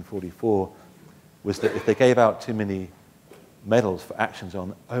 1944, was that if they gave out too many medals for actions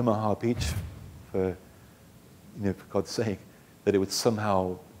on Omaha Beach, for God's sake, that it would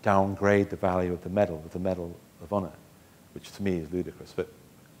somehow downgrade the value of the Medal of Honor, which to me is ludicrous. But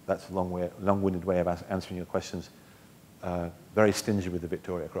that's a long-winded way of answering your questions. Very stingy with the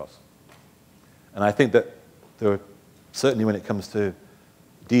Victoria Cross. And I think that there are, certainly when it comes to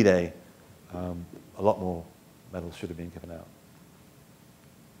D-Day, a lot more medals should have been given out.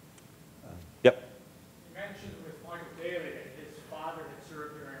 Yep. You mentioned with Michael Daly that his father had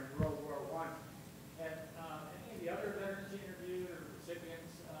served during World War I. Had any of the other veterans he interviewed or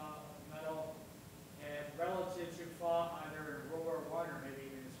recipients of the medal had relatives who fought either in World War I or maybe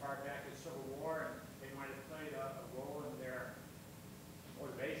even as far back as Civil War, and they might have played a role in their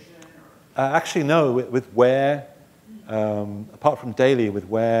motivation? Or? Actually, no. With Ware, apart from Daly with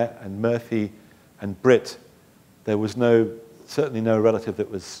Ware and Murphy and Britt, there was certainly no relative that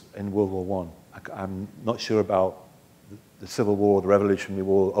was in World War I. I'm not sure about the Civil War, the Revolutionary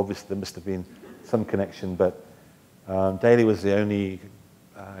War. Obviously, there must have been some connection, but Daly was the only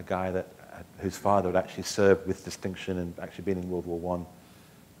guy whose father had actually served with distinction and actually been in World War I.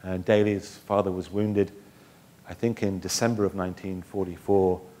 And Daly's father was wounded, I think, in December of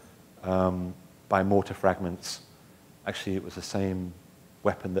 1944 by mortar fragments. Actually, it was the same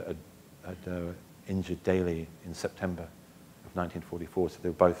weapon that had injured Daly in September of 1944. So they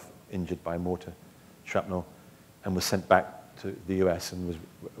were both injured by mortar shrapnel and was sent back to the US and was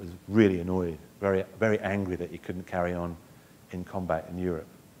really annoyed, very, very angry that he couldn't carry on in combat in Europe.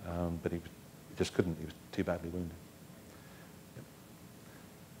 But he just couldn't. He was too badly wounded.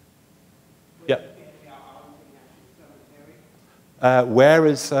 Yep.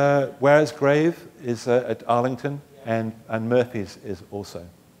 Ware's grave is at Arlington, and Murphy's is also.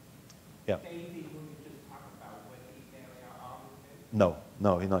 Yeah. No,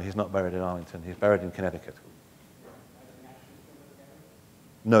 he's not buried in Arlington. He's buried in Connecticut.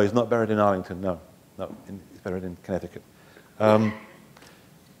 No, he's not buried in Arlington. No, he's buried in Connecticut.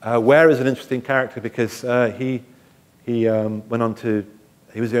 Ware is an interesting character because he went on to.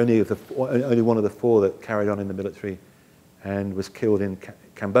 He was the only one of the four that carried on in the military, and was killed in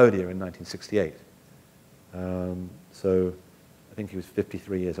Cambodia in 1968. So I think he was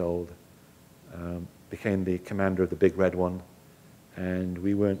 53 years old. Became the commander of the Big Red One, and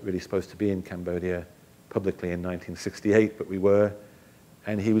we weren't really supposed to be in Cambodia publicly in 1968, but we were.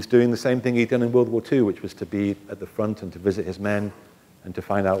 And he was doing the same thing he'd done in World War II, which was to be at the front and to visit his men and to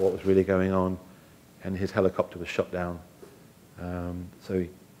find out what was really going on. And his helicopter was shot down. So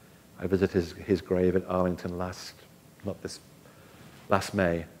I visited his grave at Arlington last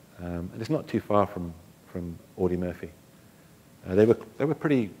May, and it's not too far from Audie Murphy. They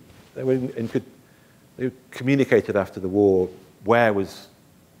communicated after the war. Ware was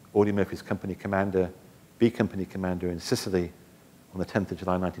Audie Murphy's company commander, B Company commander in Sicily on the 10th of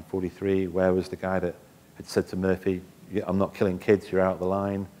July 1943. Ware was the guy that had said to Murphy, "I'm not killing kids, you're out of the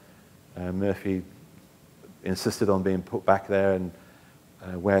line." Murphy insisted on being put back there, and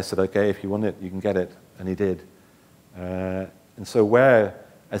Ware said, "Okay, if you want it, you can get it," and he did. And so Ware,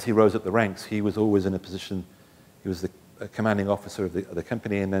 as he rose up the ranks, he was always in a position. He was the commanding officer of the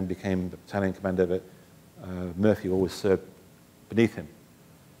company, and then became the battalion commander of it. Murphy always served beneath him,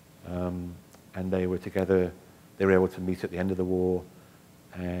 and they were together. They were able to meet at the end of the war,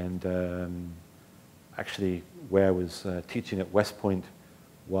 and actually, Ware was teaching at West Point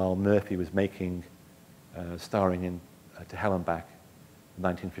while Murphy was making, starring in To Hell and Back,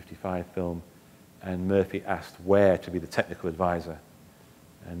 1955 film, and Murphy asked Ware to be the technical advisor,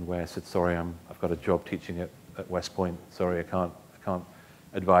 and Ware said, "Sorry, I've got a job teaching at West Point. Sorry, I can't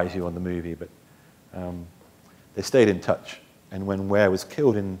advise you on the movie." But they stayed in touch, and when Ware was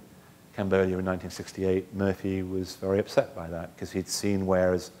killed in Cambodia in 1968, Murphy was very upset by that because he'd seen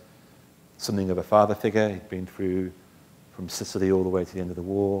Ware as something of a father figure. He'd been through from Sicily all the way to the end of the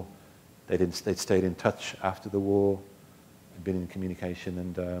war. They'd stayed in touch after the war, had been in communication,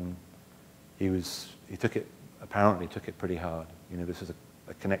 and he apparently took it pretty hard. You know, this was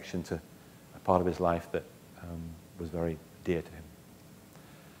a connection to a part of his life that was very dear to him.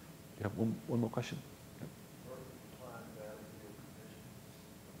 Do you have one more question?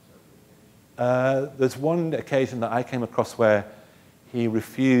 There's one occasion that I came across where he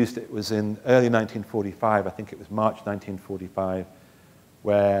refused. It was in early 1945, I think it was March 1945,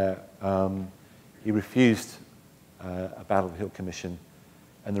 where he refused a Battle of the Hill Commission.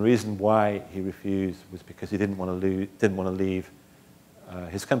 And the reason why he refused was because he didn't want to leave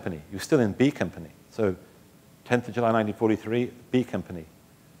his company. He was still in B Company. So 10th of July 1943, B Company.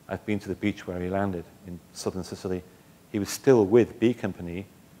 I've been to the beach where he landed in southern Sicily. He was still with B Company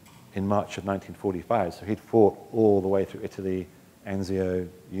in March of 1945. So he'd fought all the way through Italy, Anzio,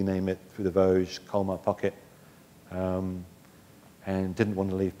 you name it, through the Vosges, Colmar Pocket, and didn't want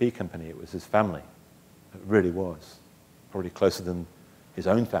to leave B Company. It was his family. It really was. Probably closer than his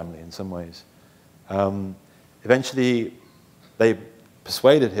own family in some ways. Eventually, they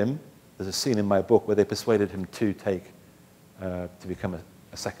persuaded him. There's a scene in my book where they persuaded him to become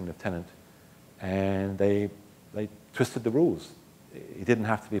a second lieutenant, and they twisted the rules. He didn't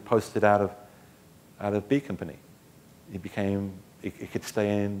have to be posted out of B Company. He could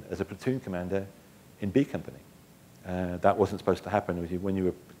stay in as a platoon commander in B Company. That wasn't supposed to happen. When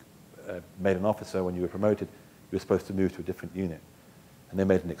you were made an officer, when you were promoted, you were supposed to move to a different unit. And they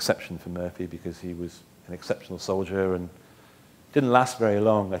made an exception for Murphy because he was an exceptional soldier and didn't last very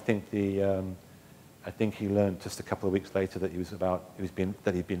long. I think I think he learned just a couple of weeks later that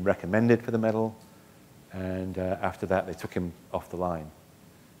that he'd been recommended for the medal, and after that they took him off the line.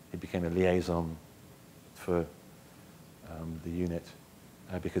 He became a liaison for the unit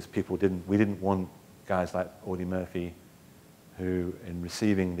because we didn't want guys like Audie Murphy, who in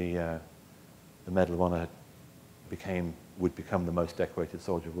receiving the Medal of Honor would become the most decorated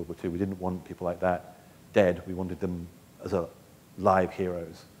soldier of World War II. We didn't want people like that dead. We wanted them as live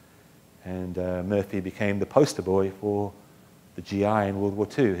heroes. And Murphy became the poster boy for the GI in World War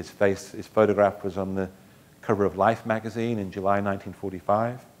II. His photograph was on the cover of Life magazine in July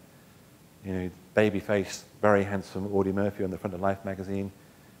 1945. You know, baby-faced, very handsome Audie Murphy on the front of Life magazine.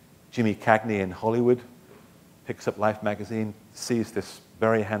 Jimmy Cagney in Hollywood picks up Life magazine, sees this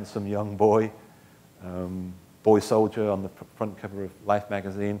very handsome young boy, boy soldier on the front cover of Life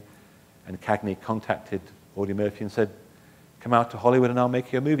magazine, and Cagney contacted Audie Murphy and said, "Come out to Hollywood and I'll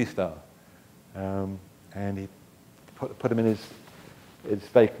make you a movie star." And he put him in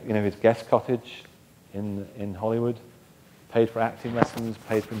his guest cottage in Hollywood, paid for acting lessons,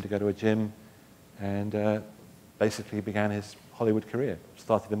 paid for him to go to a gym, and basically began his Hollywood career.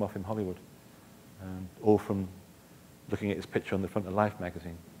 Started him off in Hollywood, all from looking at his picture on the front of Life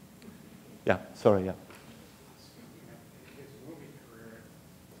magazine. Yeah, sorry, yeah. Speaking of his movie career,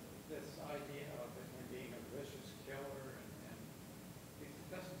 this idea of him being a vicious killer, and it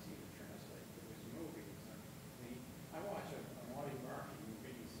doesn't seem to translate to his movies. I mean, I watch an Audie Murphy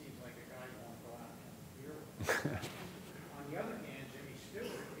movie, he seems like a guy you want to go out and have a beer with. On the other hand, Jimmy Stewart,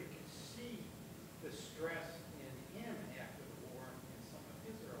 you can see the stress in him after the war in some of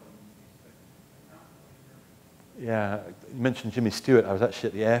his early movies, but not later. Yeah, you mentioned Jimmy Stewart. I was actually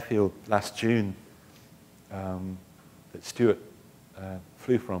at the airfield last June that Stewart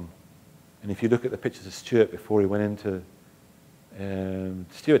flew from. And if you look at the pictures of Stewart before he went into...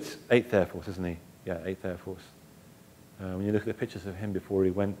 Stewart's 8th Air Force, isn't he? Yeah, 8th Air Force. When you look at the pictures of him before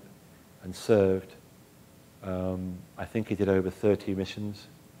he went and served, I think he did over 30 missions.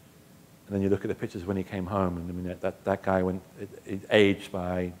 And then you look at the pictures when he came home, and I mean, that guy went, it aged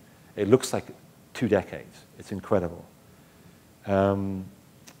by, it looks like 2 decades. It's incredible. And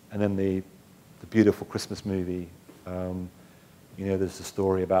then the beautiful Christmas movie, you know, there's a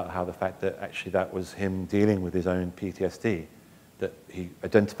story about how the fact that actually that was him dealing with his own PTSD, that he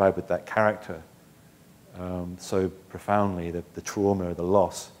identified with that character so profoundly, the trauma, the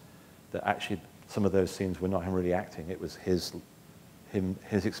loss, that actually some of those scenes were not him really acting. It was his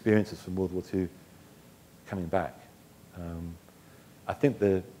experiences from World War II coming back. I think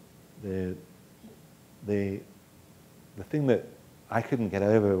the thing that I couldn't get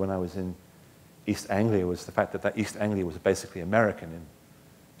over when I was in East Anglia was the fact that East Anglia was basically American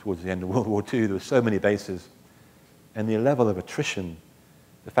towards the end of World War II. There were so many bases. And the level of attrition,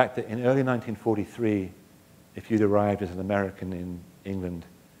 the fact that in early 1943, if you'd arrived as an American in England,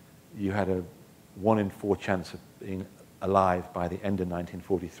 you had a 1 in 4 chance of being alive by the end of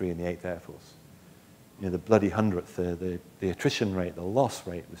 1943 in the 8th Air Force. You know, the bloody hundredth, the attrition rate, the loss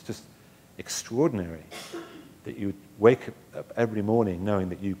rate was just extraordinary. That you would wake up every morning knowing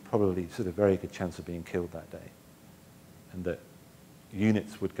that you probably stood a very good chance of being killed that day. And that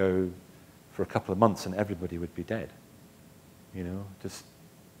units would go for a couple of months and everybody would be dead. You know, just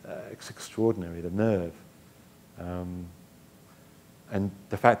it's extraordinary, the nerve. And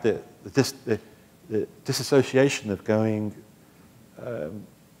the fact that the disassociation of going,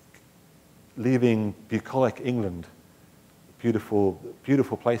 leaving bucolic England, beautiful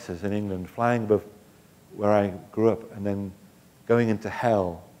places in England, flying above where I grew up, and then going into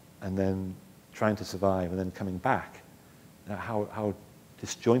hell, and then trying to survive, and then coming back. How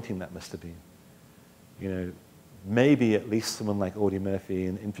disjointing that must have been. You know, maybe at least someone like Audie Murphy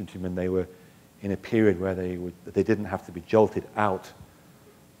and infantrymen, they were in a period where they didn't have to be jolted out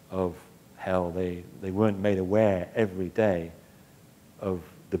of hell. They weren't made aware every day of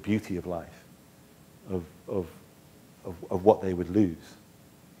the beauty of life, of what they would lose,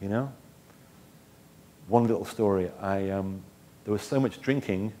 you know? One little story, there was so much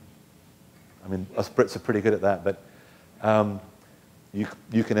drinking. I mean, us Brits are pretty good at that, but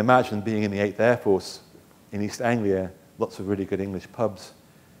you can imagine being in the 8th Air Force in East Anglia, lots of really good English pubs,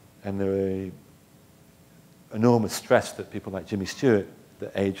 and there were enormous stress that people like Jimmy Stewart,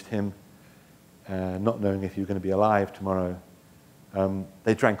 that aged him, not knowing if you were going to be alive tomorrow,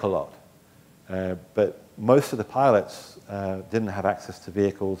 they drank a lot. But most of the pilots didn't have access to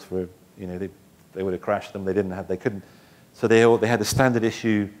vehicles for, you know, they would have crashed them. They couldn't. So they had a standard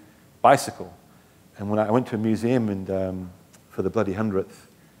issue bicycle. And when I went to a museum for the bloody 100th,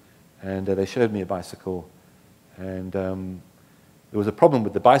 and they showed me a bicycle, and there was a problem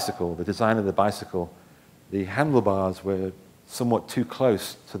with the bicycle, the design of the bicycle. The handlebars were somewhat too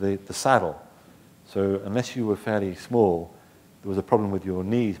close to the saddle. So unless you were fairly small, there was a problem with your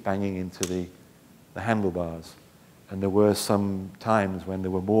knees banging into the handlebars. And there were some times when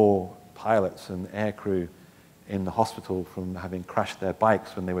there were more pilots and aircrew in the hospital from having crashed their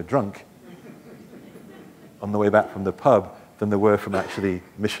bikes when they were drunk on the way back from the pub than there were from actually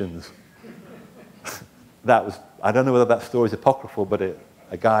missions. That was, I don't know whether that story is apocryphal, but a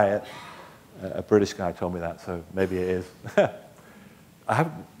British guy told me that, so maybe it is.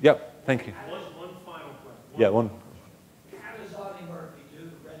 Yep, thank you. One final question. Yeah, one. How does Audie Murphy do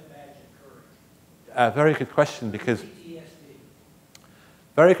the Red Badge of Courage? Very good question because... PTSD.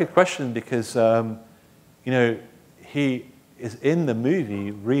 Very good question because, you know, he is in the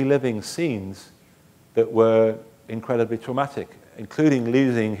movie reliving scenes that were incredibly traumatic, including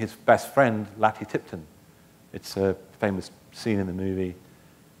losing his best friend, Latty Tipton. It's a famous scene in the movie.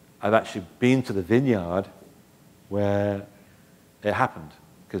 I've actually been to the vineyard where it happened,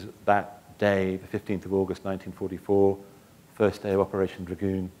 because that day, the 15th of August, 1944, first day of Operation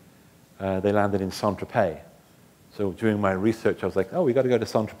Dragoon, they landed in Saint-Tropez. So during my research, I was like, oh, we got to go to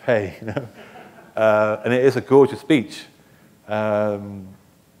Saint-Tropez, you know? And it is a gorgeous beach. And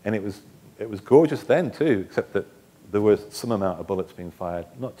it was gorgeous then, too, except that there was some amount of bullets being fired.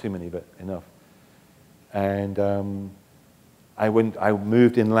 Not too many, but enough. And I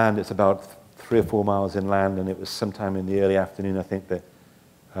moved inland. It's about 3 or 4 miles inland, and it was sometime in the early afternoon, I think, that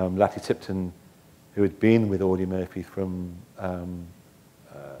Latty Tipton, who had been with Audie Murphy from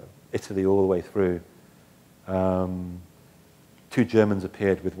Italy all the way through, 2 Germans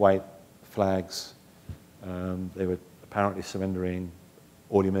appeared with white flags. They were apparently surrendering.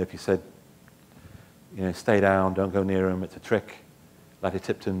 Audie Murphy said, you know, stay down, don't go near him, it's a trick. Latty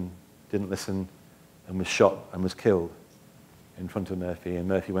Tipton didn't listen and was shot and was killed in front of Murphy, and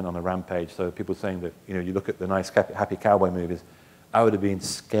Murphy went on a rampage. So people saying that, you know, you look at the nice happy cowboy movies, I would have been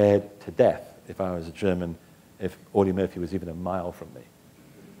scared to death if I was a German, if Audie Murphy was even a mile from me.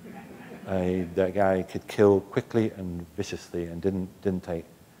 That guy could kill quickly and viciously and didn't take,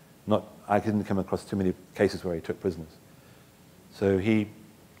 I didn't come across too many cases where he took prisoners. So he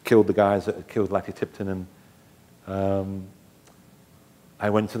killed the guys that had killed Latty Tipton, and I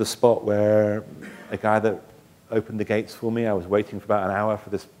went to the spot where a guy that opened the gates for me, I was waiting for about an hour for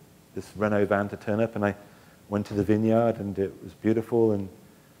this Renault van to turn up, and I went to the vineyard, and it was beautiful, and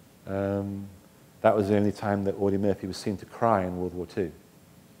that was the only time that Audie Murphy was seen to cry in World War II,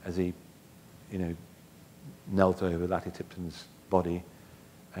 as he, you know, knelt over Latty Tipton's body.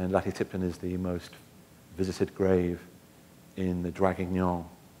 And Latty Tipton is the most visited grave in the Draguignan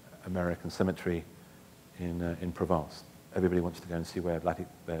American cemetery in Provence. Everybody wants to go and see where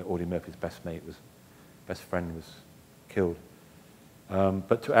Audie Murphy's best friend was killed.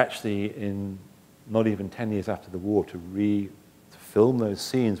 But to actually, in not even 10 years after the war, to film those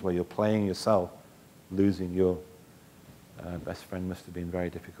scenes where you're playing yourself, losing your best friend must have been very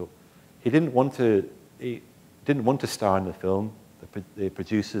difficult. He didn't want to star in the film. The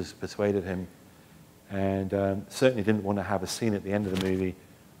producers persuaded him, and certainly didn't want to have a scene at the end of the movie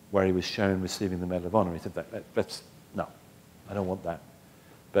where he was shown receiving the Medal of Honor. He said, no, I don't want that.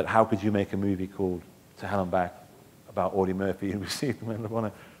 But how could you make a movie called To Hell and Back about Audie Murphy who received the Medal of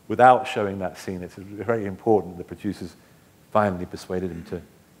Honor without showing that scene? It's very important. The producers finally persuaded him to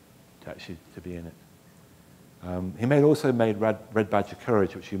actually be in it. He also made Red Badge of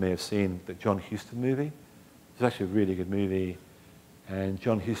Courage, which you may have seen, the John Huston movie. It's actually a really good movie. And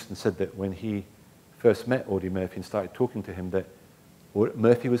John Huston said that when he first met Audie Murphy and started talking to him, that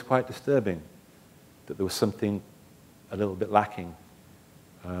Murphy was quite disturbing, that there was something a little bit lacking.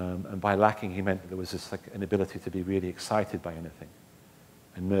 And by lacking, he meant that there was this inability to be really excited by anything.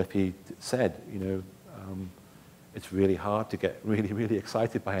 And Murphy said, you know, it's really hard to get really, really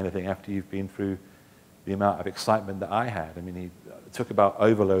excited by anything after you've been through the amount of excitement that I had. I mean, he took about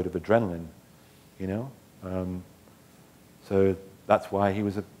overload of adrenaline, you know. So that's why he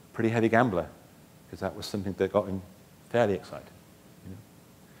was a pretty heavy gambler, because that was something that got him fairly excited. You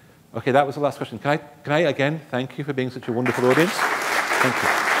know? Okay, that was the last question. Can I again thank you for being such a wonderful audience? Thank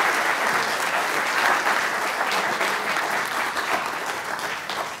you.